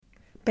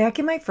back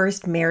in my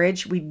first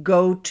marriage, we'd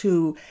go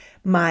to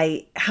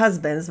my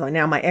husband's, well,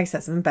 now my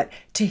ex-husband, but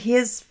to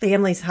his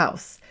family's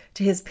house,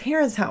 to his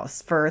parents' house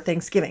for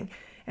Thanksgiving.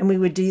 And we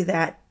would do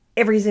that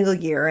every single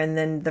year. And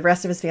then the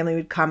rest of his family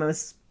would come. It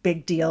was a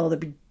big deal.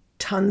 There'd be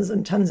tons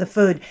and tons of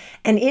food.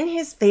 And in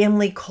his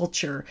family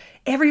culture,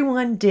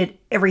 everyone did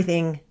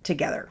everything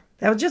together.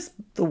 That was just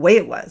the way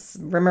it was.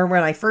 Remember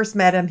when I first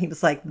met him, he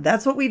was like,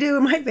 that's what we do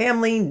in my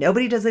family.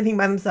 Nobody does anything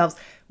by themselves.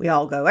 We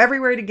all go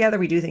everywhere together.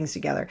 We do things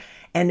together.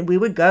 And we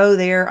would go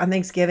there on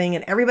Thanksgiving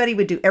and everybody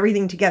would do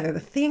everything together. The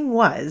thing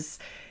was,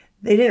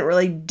 they didn't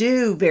really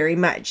do very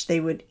much.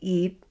 They would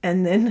eat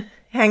and then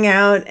hang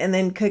out and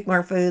then cook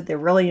more food. They're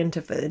really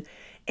into food.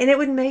 And it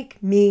would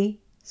make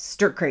me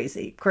stir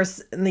crazy. Of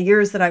course, in the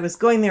years that I was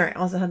going there, I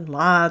also had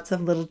lots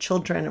of little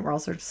children and we're all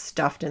sort of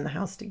stuffed in the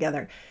house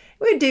together.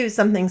 We'd do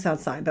some things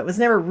outside, but it was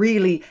never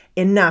really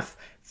enough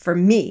for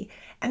me.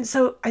 And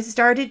so I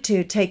started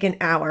to take an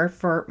hour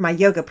for my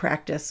yoga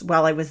practice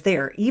while I was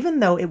there, even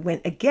though it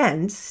went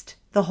against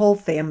the whole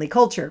family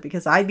culture,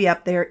 because I'd be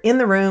up there in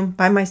the room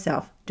by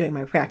myself doing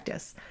my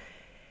practice.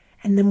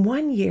 And then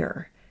one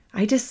year,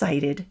 I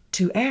decided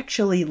to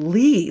actually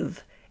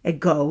leave and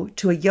go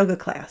to a yoga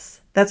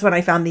class. That's when I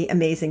found the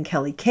amazing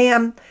Kelly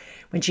Kam,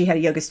 when she had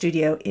a yoga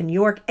studio in New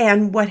York.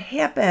 And what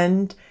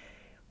happened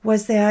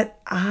was that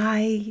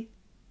I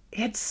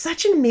had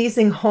such an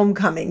amazing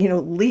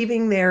homecoming,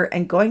 leaving there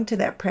and going to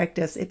that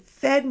practice. It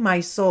fed my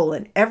soul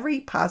in every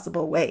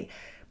possible way,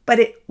 but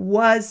it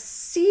was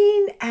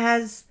seen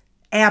as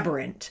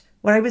aberrant,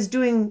 what I was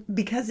doing,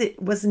 because it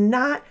was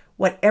not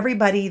what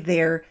everybody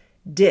there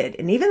did.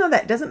 And even though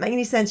that doesn't make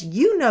any sense,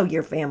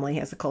 your family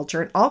has a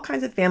culture and all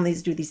kinds of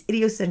families do these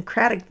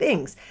idiosyncratic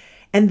things.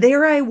 And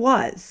there I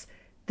was,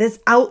 this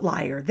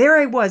outlier. There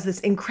I was,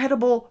 this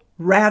incredible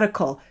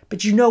radical.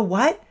 But you know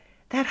what?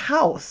 That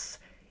house,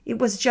 it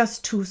was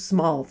just too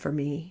small for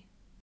me.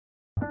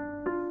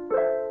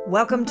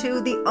 Welcome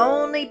to the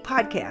only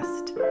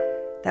podcast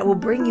that will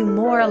bring you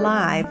more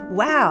alive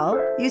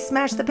while you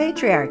smash the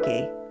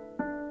patriarchy.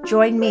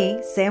 Join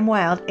me, Sam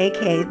Wilde,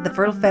 aka The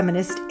Fertile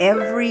Feminist,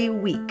 every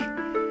week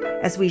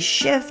as we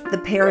shift the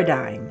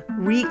paradigm,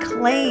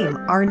 reclaim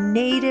our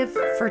native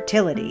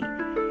fertility,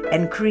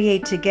 and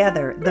create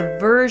together the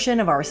version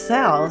of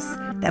ourselves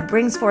that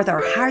brings forth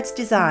our heart's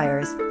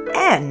desires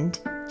and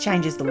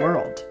changes the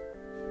world.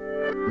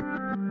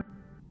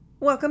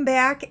 Welcome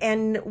back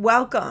and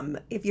welcome.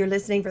 If you're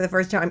listening for the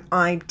first time,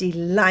 I'm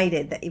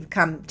delighted that you've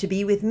come to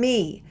be with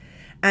me.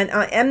 And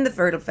I am the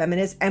Fertile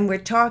Feminist, and we're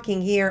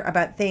talking here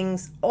about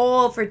things,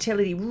 all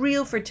fertility,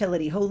 real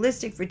fertility,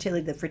 holistic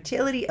fertility, the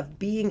fertility of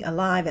being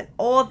alive, and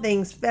all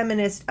things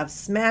feminist, of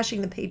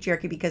smashing the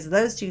patriarchy, because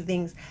those two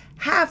things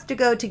have to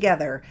go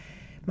together.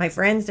 My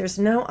friends, there's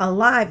no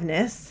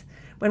aliveness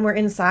when we're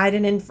inside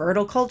an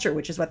infertile culture,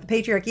 which is what the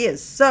patriarchy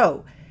is.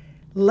 So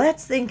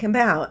let's think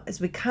about, as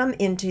we come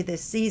into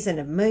this season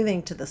of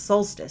moving to the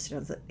solstice,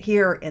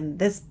 here in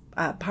this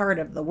part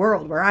of the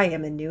world where I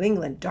am in New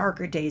England,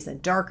 darker days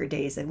and darker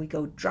days, and we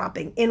go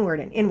dropping inward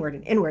and inward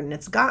and inward. And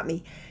it's got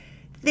me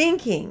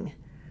thinking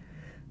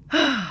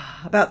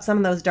about some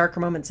of those darker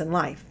moments in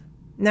life.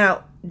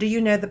 Now, do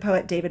you know the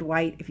poet David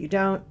Whyte? If you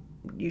don't,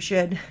 you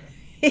should.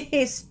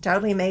 He's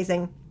totally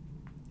amazing.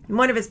 And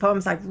one of his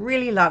poems I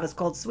really love is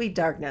called Sweet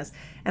Darkness.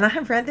 And I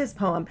have read this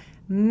poem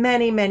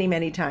many, many,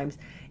 many times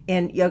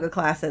in yoga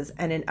classes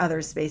and in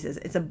other spaces.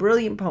 It's a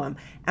brilliant poem.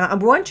 And I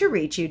want to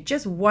read you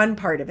just one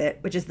part of it,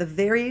 which is the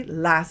very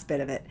last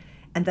bit of it.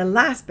 And the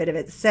last bit of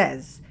it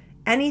says,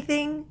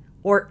 anything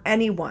or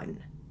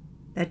anyone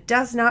that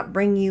does not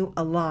bring you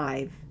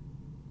alive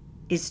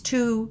is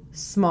too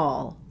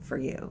small for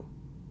you.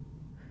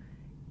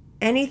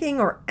 Anything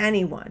or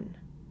anyone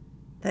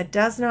that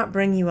does not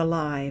bring you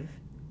alive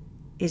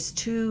is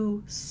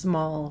too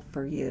small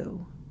for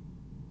you.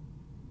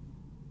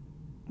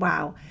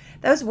 Wow.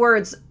 Those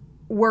words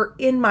were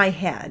in my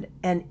head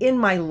and in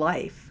my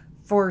life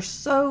for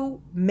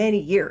so many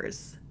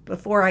years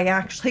before I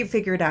actually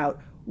figured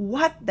out,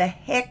 what the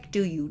heck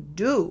do you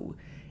do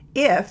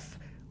if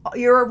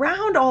you're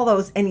around all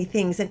those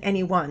anythings and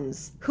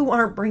anyones who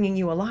aren't bringing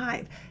you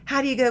alive?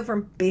 How do you go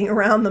from being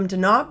around them to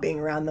not being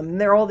around them?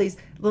 And there are all these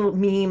little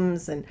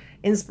memes and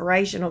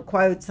inspirational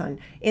quotes on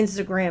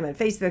Instagram and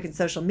Facebook and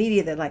social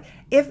media that, like,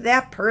 if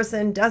that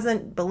person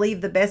doesn't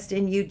believe the best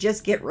in you,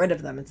 just get rid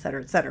of them, et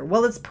cetera, et cetera.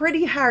 Well, it's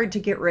pretty hard to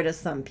get rid of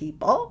some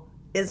people,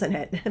 isn't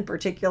it? And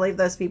particularly if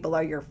those people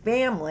are your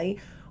family,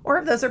 or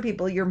if those are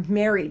people you're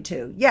married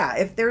to. Yeah,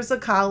 if there's a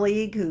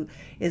colleague who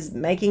is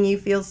making you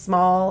feel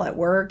small at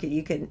work and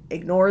you can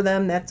ignore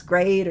them, that's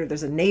great. Or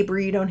there's a neighbor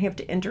you don't have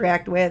to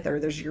interact with, or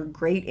there's your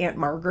great Aunt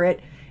Margaret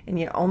and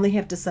you only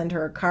have to send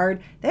her a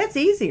card, that's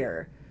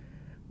easier.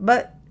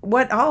 But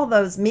what all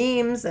those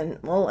memes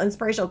and little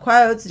inspirational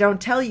quotes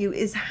don't tell you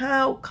is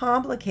how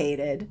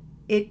complicated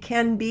it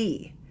can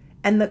be,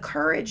 and the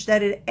courage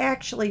that it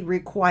actually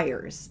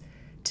requires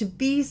to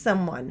be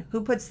someone who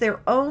puts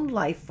their own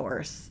life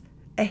force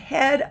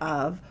ahead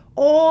of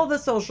all the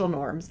social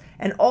norms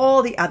and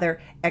all the other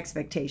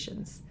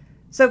expectations.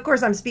 So, of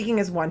course, I'm speaking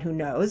as one who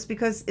knows,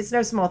 because it's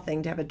no small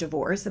thing to have a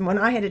divorce. And when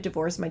I had a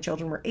divorce, my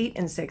children were 8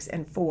 and 6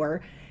 and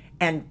 4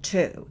 and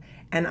 2.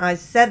 And I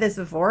said this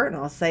before, and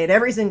I'll say it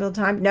every single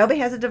time. Nobody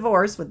has a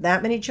divorce with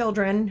that many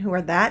children who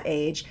are that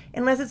age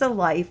unless it's a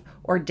life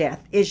or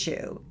death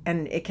issue.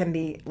 And it can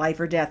be life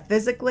or death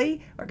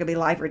physically, or it could be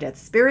life or death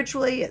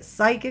spiritually,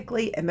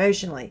 psychically,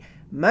 emotionally.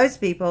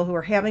 Most people who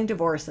are having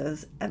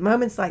divorces at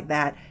moments like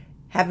that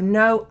have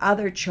no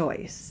other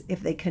choice.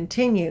 If they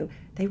continue,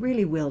 they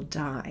really will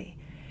die.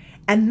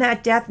 And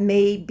that death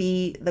may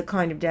be the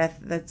kind of death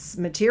that's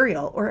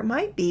material, or it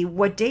might be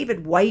what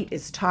David Whyte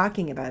is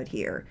talking about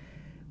here,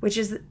 which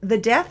is the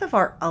death of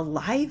our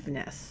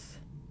aliveness,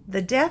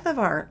 the death of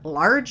our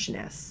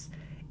largeness.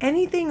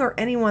 Anything or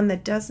anyone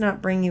that does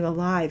not bring you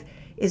alive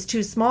is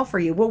too small for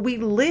you. Well, we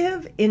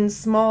live in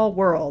small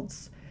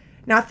worlds.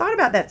 Now, I thought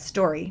about that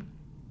story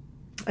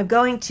of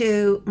going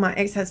to my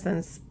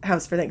ex-husband's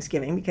house for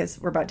Thanksgiving, because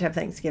we're about to have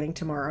Thanksgiving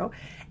tomorrow.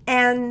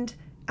 And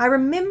I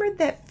remembered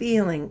that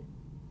feeling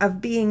of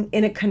being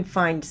in a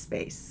confined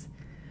space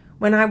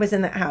when I was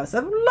in that house. A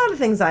lot of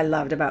things I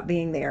loved about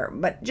being there,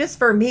 but just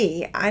for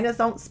me, I just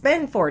don't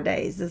spend 4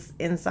 days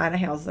inside a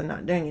house and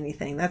not doing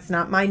anything. That's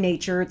not my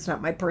nature. It's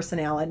not my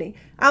personality.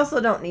 I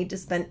also don't need to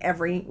spend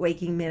every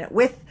waking minute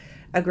with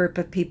a group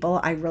of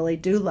people. I really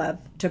do love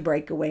to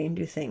break away and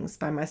do things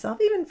by myself,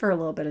 even for a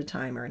little bit of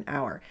time or an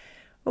hour.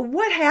 But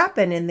what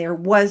happened in there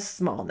was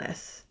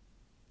smallness,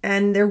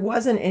 and there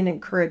wasn't an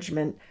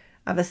encouragement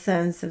of a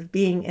sense of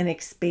being an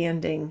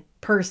expanding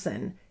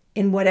person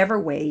in whatever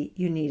way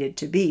you needed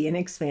to be an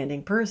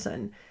expanding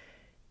person.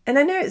 And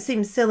I know it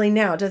seems silly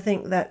now to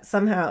think that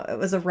somehow it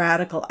was a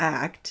radical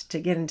act to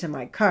get into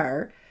my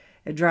car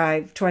and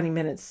drive 20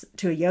 minutes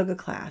to a yoga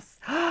class,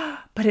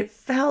 but it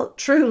felt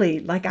truly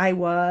like I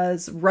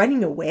was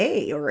running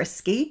away or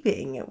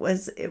escaping. It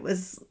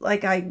was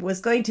like I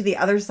was going to the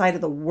other side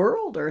of the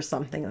world or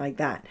something like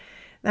that.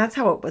 That's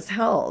how it was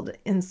held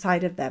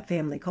inside of that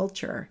family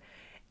culture.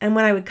 And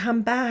when I would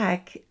come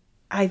back,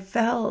 I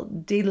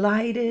felt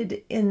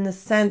delighted in the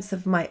sense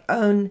of my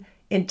own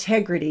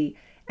integrity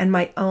and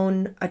my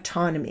own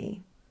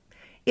autonomy.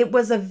 It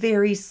was a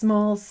very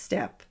small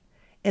step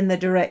in the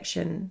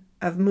direction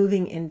of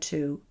moving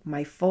into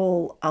my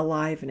full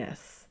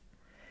aliveness.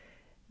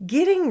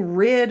 Getting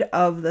rid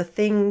of the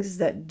things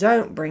that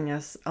don't bring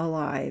us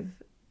alive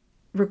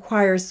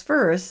requires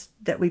first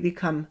that we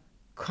become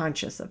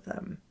conscious of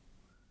them.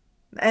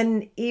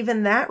 And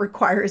even that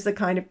requires a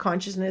kind of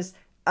consciousness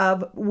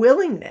of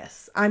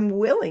willingness. I'm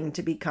willing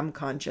to become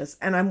conscious,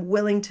 and I'm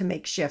willing to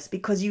make shifts,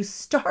 because you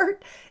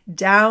start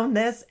down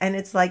this and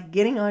it's like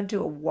getting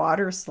onto a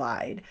water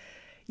slide.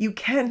 You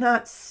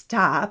cannot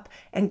stop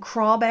and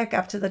crawl back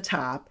up to the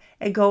top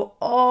and go,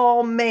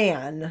 oh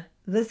man,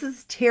 this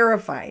is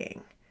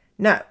terrifying.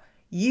 No,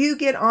 you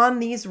get on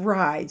these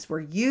rides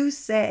where you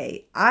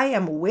say, I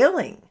am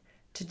willing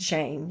to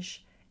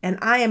change, and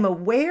I am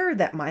aware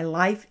that my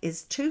life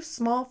is too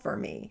small for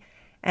me.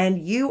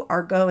 And you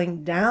are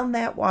going down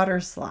that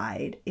water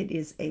slide. It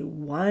is a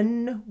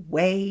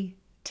one-way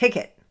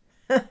ticket.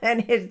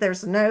 And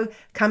there's no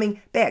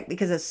coming back,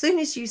 because as soon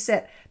as you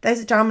set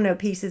those domino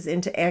pieces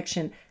into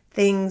action,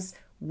 things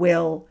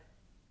will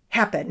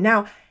happen.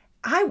 Now,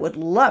 I would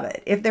love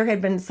it if there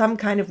had been some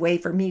kind of way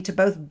for me to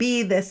both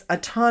be this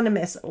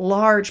autonomous,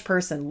 large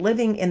person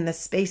living in the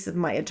space of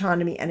my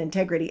autonomy and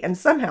integrity, and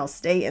somehow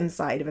stay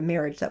inside of a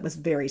marriage that was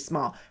very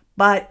small.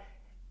 But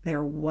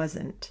there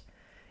wasn't.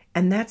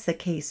 And that's the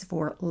case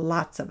for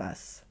lots of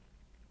us.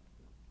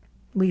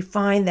 We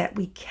find that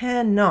we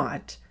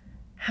cannot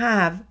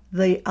have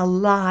the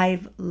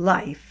alive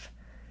life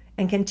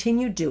and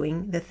continue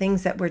doing the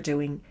things that we're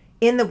doing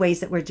in the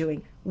ways that we're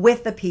doing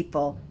with the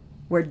people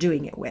we're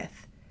doing it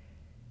with.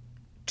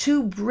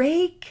 To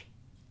break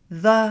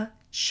the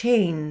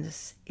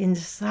chains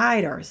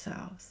inside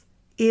ourselves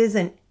is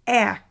an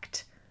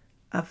act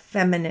of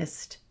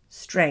feminist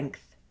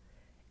strength,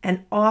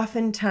 and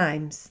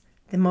oftentimes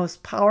the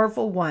most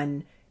powerful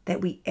one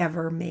that we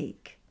ever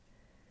make.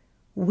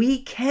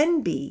 We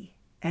can be,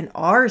 and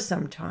are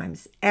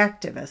sometimes,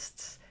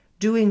 activists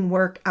doing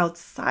work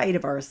outside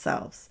of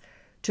ourselves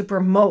to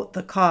promote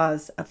the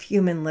cause of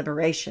human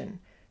liberation,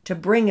 to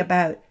bring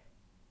about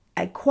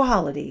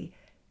equality,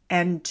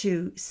 and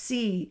to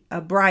see a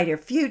brighter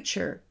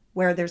future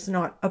where there's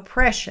not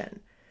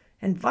oppression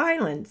and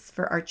violence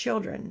for our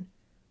children,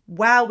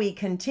 while we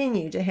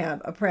continue to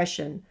have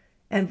oppression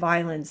and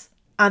violence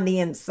on the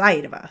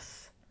inside of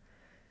us.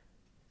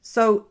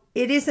 So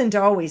it isn't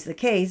always the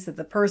case that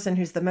the person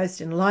who's the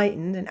most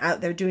enlightened and out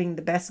there doing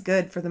the best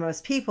good for the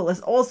most people is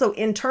also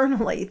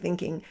internally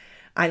thinking,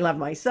 I love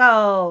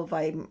myself,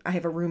 I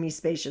have a roomy,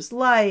 spacious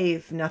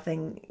life,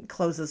 nothing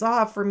closes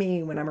off for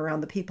me when I'm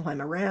around the people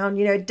I'm around.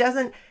 It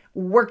doesn't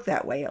work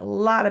that way. A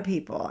lot of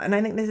people, and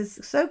I think this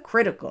is so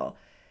critical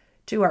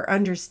to our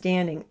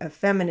understanding of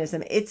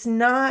feminism. It's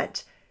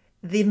not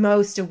the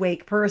most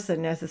awake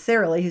person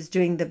necessarily who's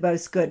doing the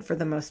most good for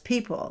the most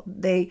people.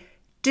 They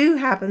do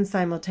happen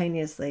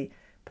simultaneously,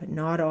 but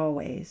not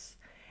always.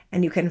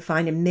 And you can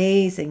find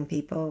amazing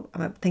people.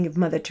 Think of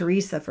Mother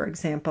Teresa, for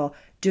example,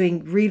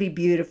 doing really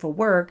beautiful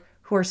work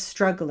who are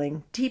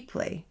struggling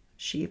deeply.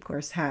 She, of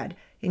course, had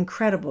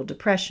incredible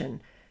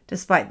depression,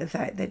 despite the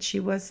fact that she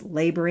was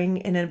laboring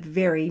in a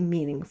very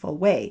meaningful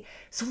way.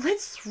 So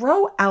let's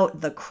throw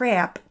out the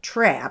crap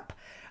trap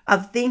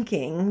of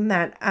thinking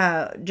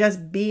that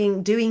just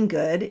doing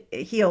good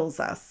heals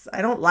us.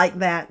 I don't like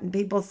that, and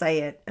people say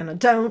it, and I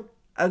don't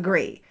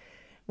agree.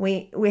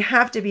 We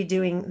have to be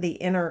doing the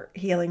inner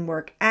healing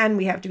work, and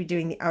we have to be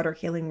doing the outer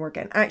healing work,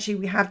 and actually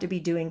we have to be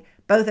doing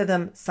both of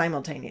them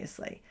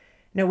simultaneously.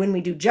 When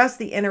we do just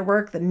the inner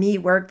work, the me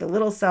work, the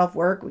little self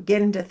work, we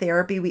get into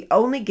therapy, we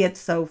only get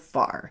so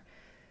far,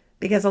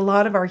 because a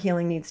lot of our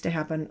healing needs to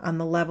happen on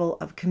the level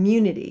of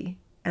community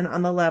and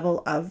on the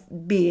level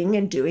of being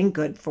and doing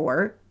good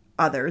for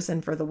others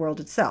and for the world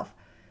itself.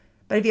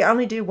 But if you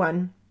only do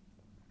one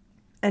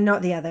and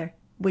not the other,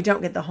 we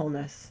don't get the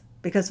wholeness,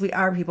 because we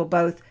are people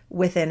both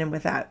within and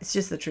without. It's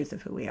just the truth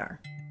of who we are.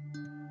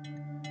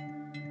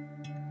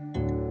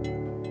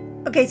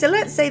 Okay, so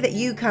let's say that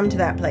you come to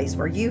that place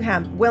where you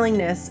have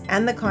willingness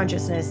and the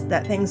consciousness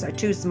that things are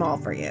too small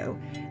for you.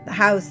 The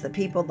house, the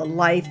people, the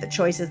life, the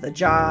choices, the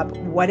job,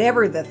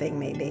 whatever the thing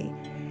may be.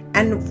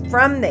 And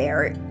from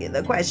there,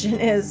 the question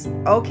is,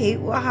 okay,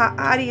 well,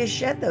 how do you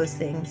shed those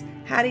things?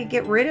 How do you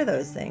get rid of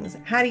those things?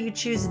 How do you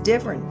choose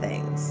different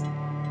things?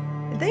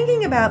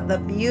 Thinking about the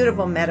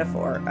beautiful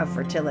metaphor of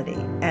fertility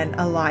and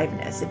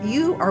aliveness, if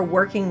you are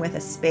working with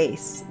a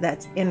space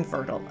that's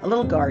infertile, a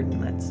little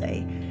garden, let's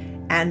say,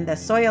 and the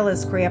soil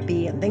is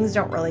crappy and things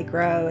don't really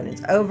grow and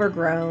it's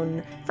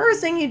overgrown,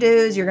 first thing you do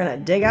is you're going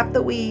to dig up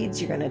the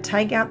weeds, you're going to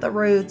take out the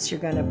roots, you're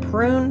going to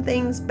prune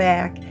things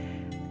back.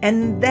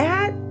 And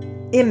that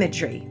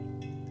imagery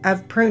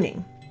of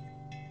pruning,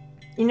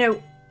 the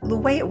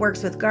way it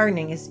works with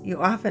gardening is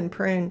you often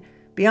prune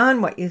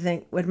beyond what you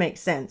think would make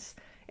sense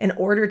in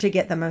order to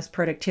get the most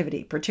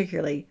productivity,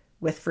 particularly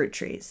with fruit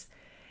trees.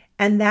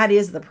 And that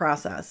is the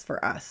process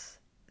for us.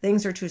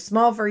 Things are too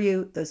small for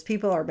you. Those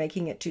people are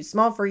making it too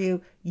small for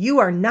you. You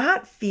are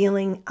not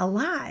feeling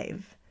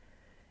alive.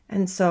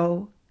 And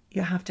so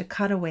you have to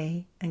cut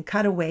away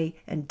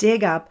and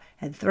dig up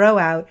and throw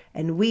out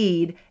and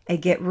weed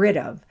and get rid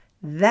of.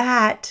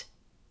 That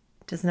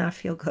does not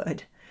feel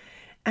good.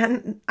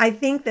 And I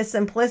think the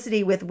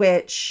simplicity with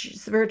which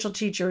spiritual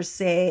teachers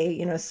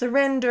say,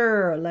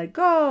 surrender or let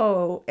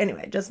go,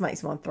 anyway, it just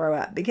makes one throw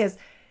up, because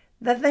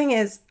the thing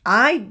is,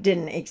 I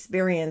didn't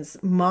experience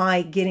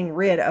my getting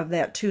rid of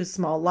that too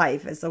small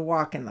life as a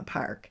walk in the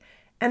park.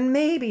 And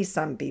maybe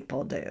some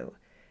people do.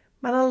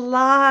 But a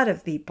lot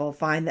of people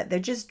find that they're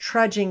just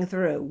trudging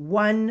through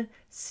one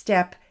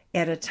step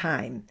at a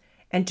time.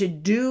 And to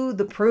do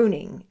the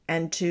pruning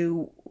and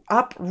to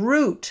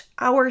uproot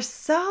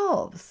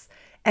ourselves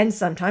and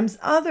sometimes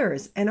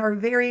others and our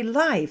very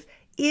life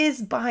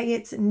is by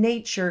its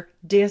nature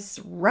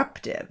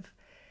disruptive.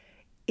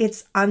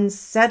 It's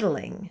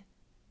unsettling.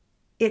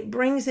 It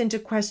brings into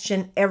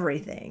question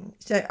everything.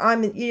 So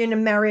I'm in a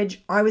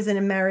marriage, I was in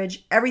a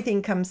marriage,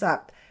 everything comes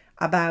up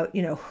about,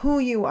 who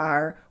you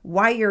are,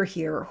 why you're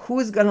here,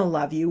 who's going to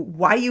love you,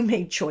 why you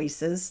made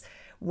choices,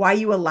 why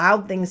you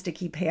allowed things to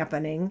keep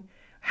happening,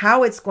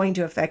 how it's going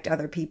to affect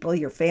other people,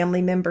 your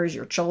family members,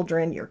 your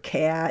children, your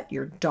cat,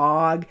 your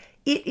dog.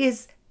 It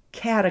is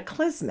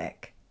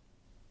cataclysmic,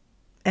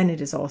 and it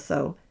is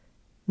also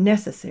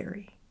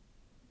necessary.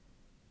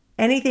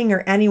 Anything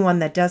or anyone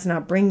that does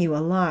not bring you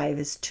alive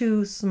is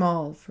too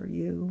small for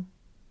you.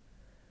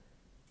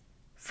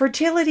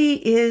 Fertility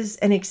is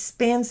an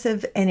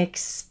expansive and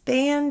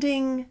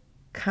expanding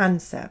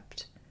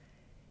concept.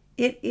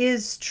 It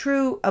is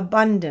true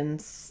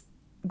abundance,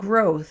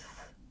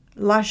 growth,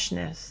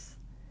 lushness.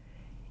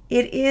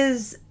 It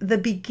is the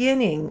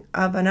beginning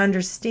of an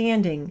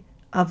understanding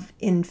of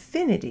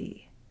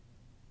infinity.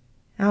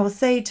 I will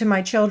say to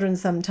my children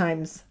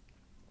sometimes,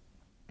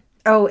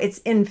 oh,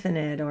 it's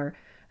infinite, or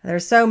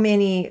there's so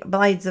many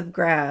blades of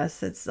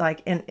grass, it's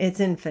like, it's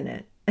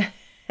infinite.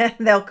 And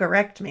they'll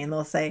correct me and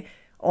they'll say,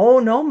 oh,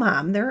 no,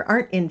 Mom, there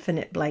aren't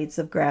infinite blades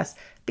of grass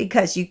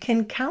because you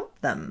can count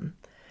them.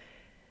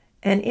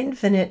 And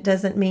infinite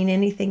doesn't mean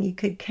anything you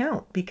could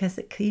count because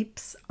it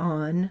keeps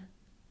on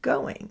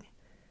going.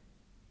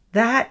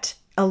 That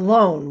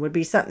alone would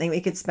be something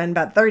we could spend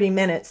about 30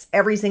 minutes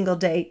every single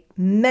day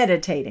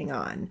meditating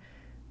on.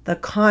 The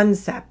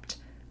concept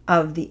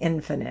of the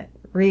infinite,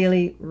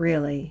 really,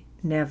 really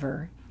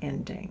never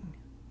ending.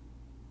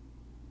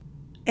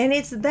 And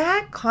it's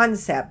that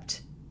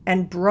concept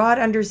and broad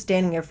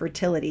understanding of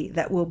fertility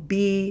that will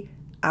be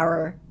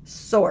our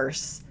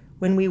source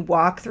when we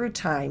walk through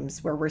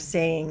times where we're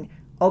saying,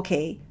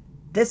 okay,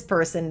 this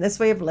person, this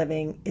way of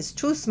living is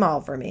too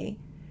small for me,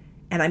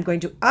 and I'm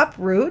going to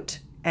uproot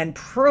and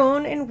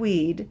prune and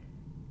weed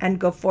and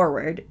go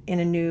forward in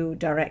a new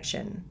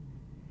direction.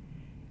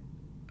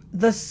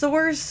 The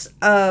source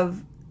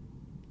of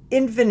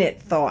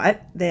infinite thought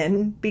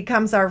then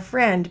becomes our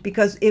friend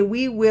because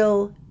we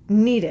will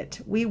need it.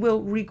 We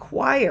will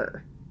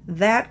require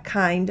that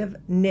kind of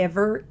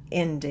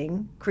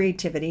never-ending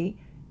creativity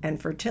and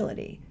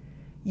fertility.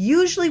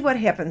 Usually what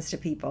happens to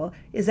people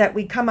is that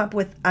we come up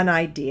with an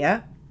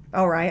idea.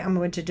 All right, I'm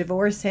going to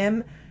divorce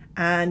him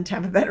and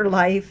have a better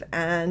life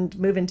and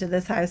move into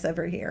this house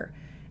over here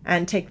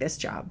and take this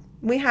job.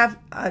 We have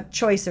a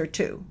choice or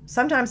two.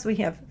 Sometimes we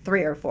have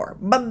 3 or 4,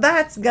 but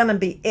that's going to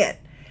be it.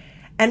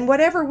 And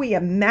whatever we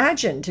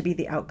imagine to be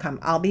the outcome,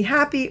 I'll be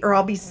happy or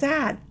I'll be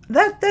sad.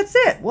 That's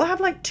it. We'll have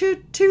like two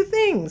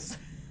things,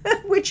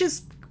 which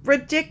is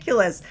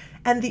ridiculous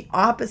and the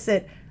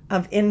opposite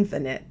of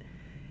infinite.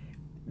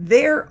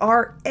 There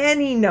are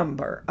any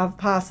number of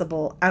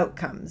possible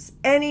outcomes,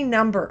 any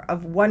number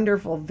of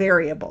wonderful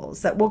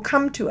variables that will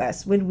come to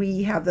us when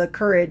we have the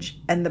courage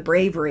and the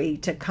bravery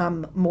to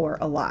come more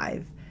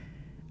alive.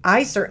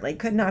 I certainly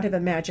could not have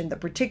imagined the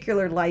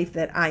particular life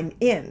that I'm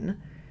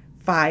in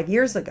 5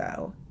 years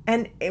ago.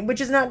 And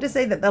which is not to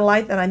say that the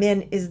life that I'm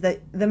in is the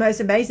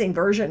most amazing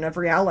version of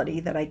reality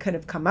that I could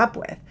have come up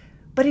with,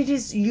 but it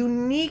is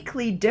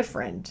uniquely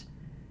different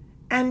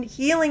and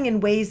healing in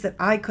ways that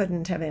I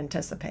couldn't have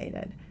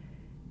anticipated.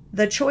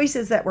 The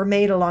choices that were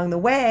made along the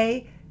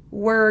way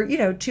were,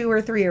 2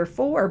 or 3 or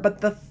 4,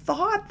 but the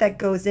thought that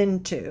goes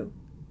into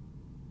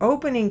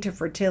opening to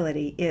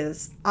fertility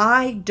is,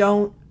 I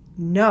don't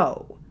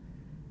know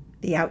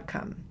the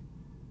outcome.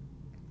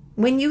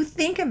 When you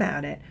think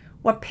about it,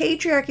 what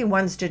patriarchy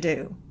wants to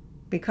do,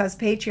 because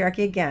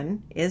patriarchy,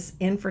 again, is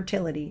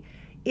infertility,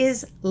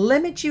 is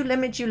limit you,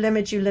 make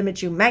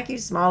you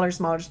smaller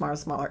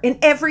in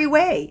every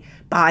way.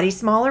 Body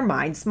smaller,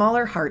 mind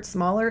smaller, heart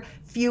smaller,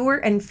 fewer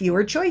and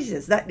fewer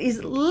choices. That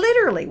is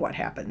literally what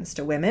happens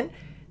to women.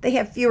 They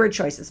have fewer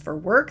choices for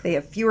work. They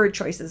have fewer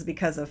choices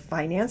because of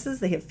finances.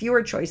 They have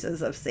fewer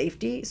choices of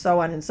safety, so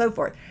on and so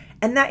forth.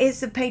 And that is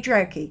the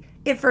patriarchy.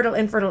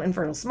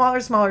 Infertile,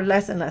 smaller,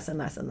 less and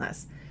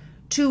less.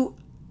 To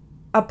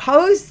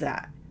oppose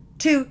that,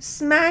 to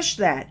smash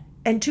that,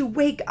 and to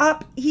wake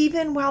up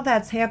even while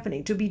that's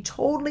happening, to be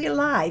totally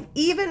alive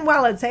even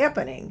while it's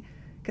happening,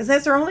 because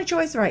that's our only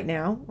choice right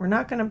now. We're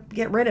not going to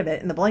get rid of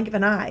it in the blink of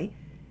an eye,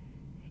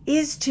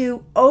 is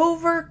to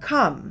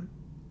overcome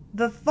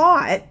the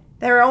thought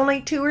there are only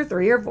 2 or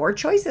 3 or 4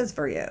 choices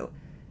for you.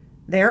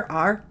 There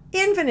are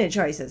infinite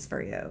choices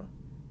for you.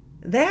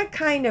 That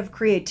kind of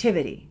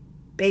creativity,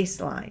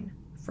 baseline,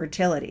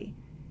 fertility,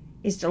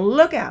 is to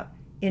look out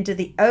into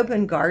the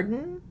open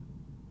garden,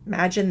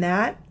 imagine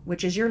that,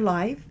 which is your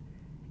life,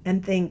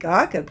 and think,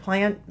 I could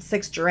plant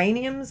 6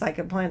 geraniums, I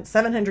could plant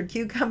 700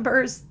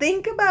 cucumbers.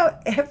 Think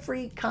about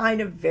every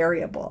kind of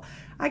variable.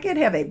 I could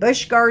have a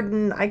bush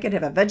garden, I could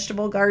have a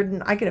vegetable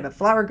garden, I could have a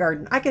flower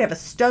garden, I could have a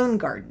stone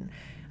garden,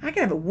 I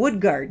could have a wood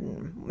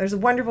garden. There's a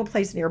wonderful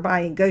place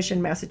nearby in Goshen,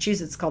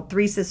 Massachusetts called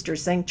Three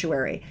Sisters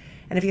Sanctuary.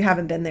 And if you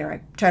haven't been there, I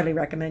totally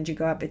recommend you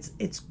go up.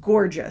 It's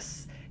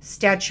gorgeous.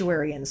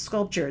 Statuary and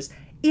sculptures.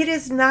 It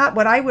is not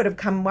what I would have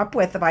come up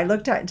with if I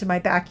looked out into my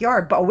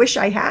backyard, but I wish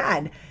I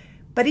had.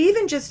 But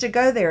even just to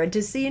go there and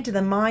to see into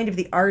the mind of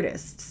the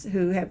artists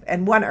who have,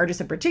 and one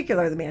artist in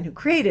particular, the man who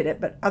created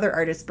it, but other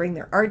artists bring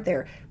their art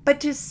there,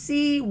 but to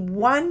see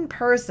one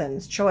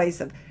person's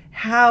choice of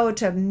how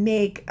to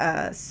make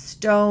a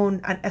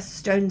stone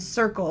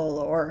circle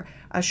or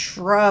a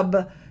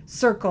shrub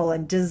circle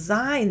and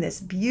design this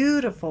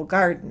beautiful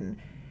garden.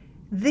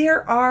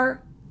 There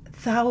are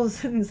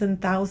thousands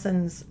and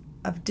thousands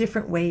of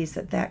different ways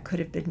that could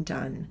have been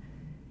done.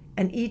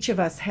 And each of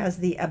us has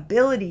the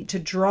ability to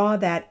draw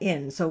that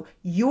in. So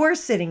you're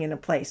sitting in a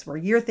place where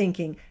you're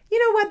thinking, you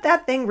know what,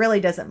 that thing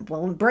really doesn't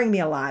bring me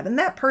alive. And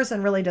that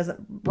person really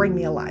doesn't bring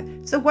me alive.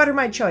 So what are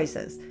my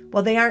choices?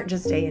 Well, they aren't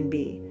just A and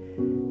B.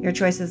 Your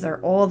choices are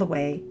all the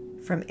way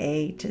from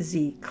A to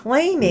Z.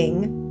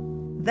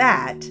 Claiming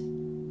that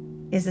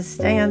is a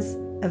stance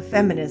of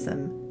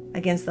feminism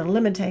against the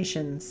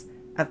limitations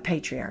of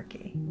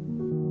patriarchy.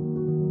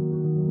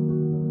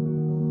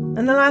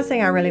 And the last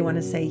thing I really want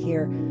to say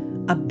here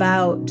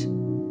about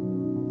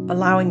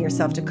allowing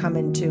yourself to come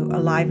into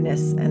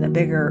aliveness and a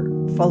bigger,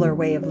 fuller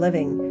way of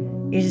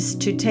living is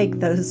to take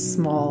those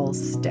small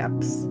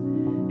steps.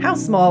 How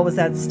small was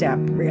that step,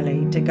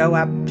 really, to go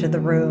up to the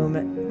room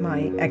at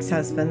my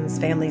ex-husband's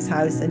family's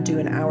house and do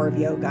an hour of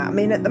yoga? I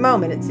mean, at the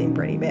moment, it seemed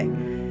pretty big.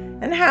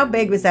 And how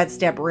big was that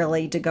step,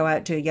 really, to go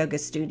out to a yoga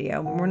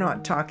studio? We're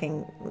not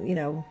talking,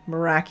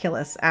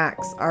 miraculous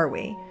acts, are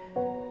we?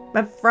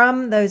 But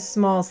from those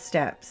small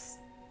steps,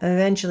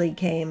 eventually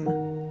came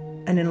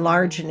an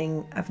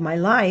enlarging of my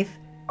life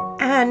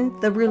and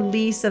the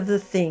release of the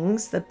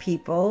things, the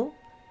people,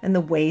 and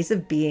the ways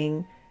of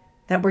being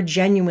that were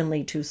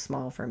genuinely too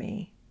small for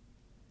me.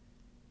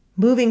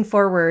 Moving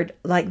forward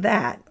like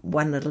that,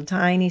 one little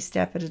tiny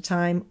step at a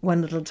time,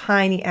 one little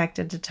tiny act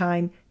at a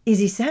time,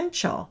 is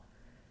essential.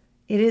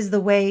 It is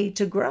the way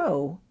to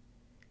grow.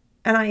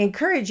 And I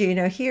encourage you,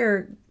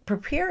 here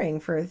preparing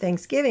for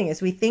Thanksgiving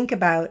as we think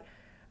about,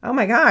 oh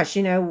my gosh,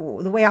 the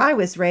way I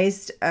was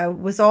raised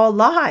was all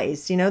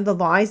lies, the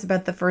lies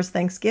about the first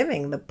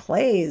Thanksgiving, the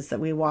plays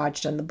that we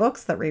watched and the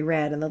books that we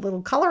read and the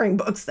little coloring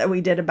books that we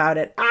did about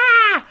it.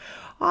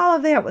 All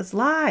of that was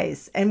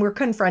lies. And we're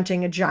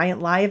confronting a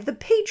giant lie of the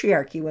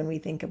patriarchy when we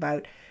think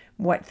about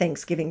what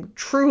Thanksgiving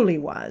truly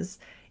was.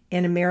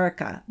 in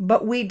America,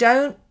 but we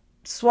don't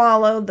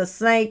swallow the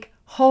snake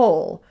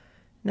whole.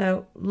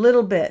 No,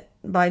 little bit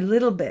by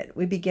little bit,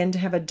 we begin to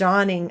have a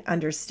dawning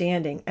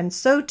understanding. And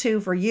so too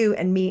for you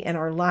and me in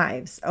our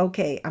lives.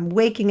 Okay, I'm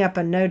waking up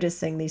and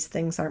noticing these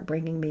things aren't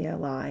bringing me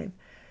alive.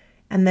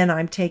 And then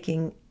I'm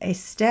taking a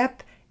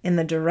step in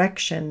the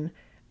direction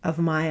of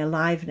my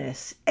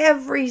aliveness.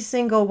 Every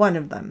single one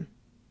of them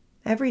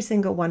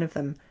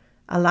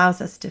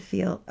allows us to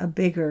feel a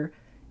bigger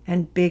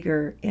and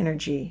bigger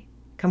energy.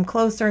 Come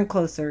closer and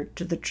closer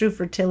to the true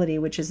fertility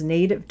which is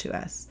native to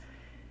us.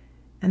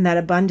 And that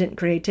abundant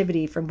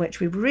creativity from which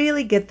we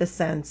really get the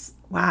sense,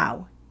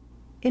 wow,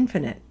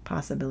 infinite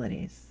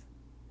possibilities.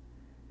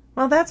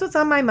 Well, that's what's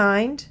on my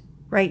mind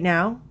right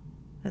now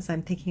as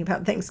I'm thinking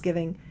about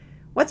Thanksgiving.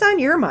 What's on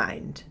your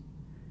mind?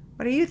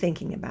 What are you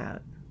thinking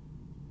about?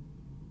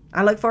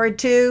 I look forward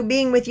to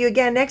being with you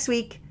again next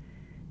week.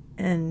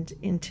 And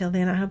until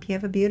then, I hope you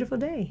have a beautiful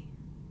day.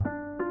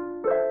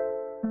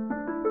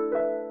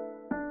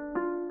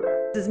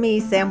 This is me,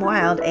 Sam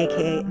Wilde,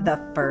 aka The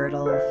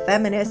Fertile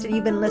Feminist, and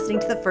you've been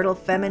listening to the Fertile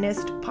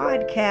Feminist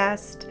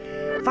podcast.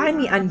 Find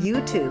me on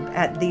YouTube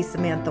at The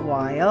Samantha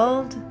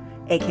Wilde,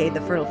 aka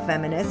The Fertile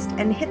Feminist,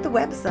 and hit the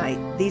website,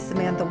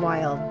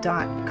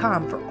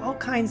 thesamanthawilde.com, for all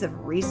kinds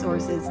of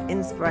resources,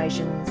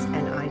 inspirations,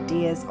 and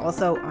ideas.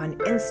 Also on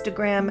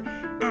Instagram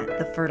at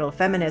The Fertile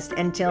Feminist.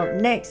 Until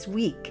next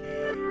week,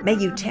 may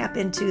you tap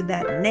into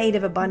that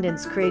native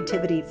abundance,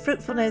 creativity,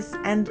 fruitfulness,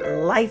 and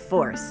life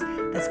force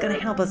that's going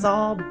to help us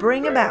all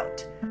bring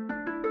about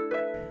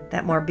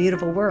that more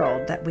beautiful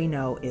world that we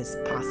know is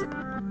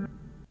possible.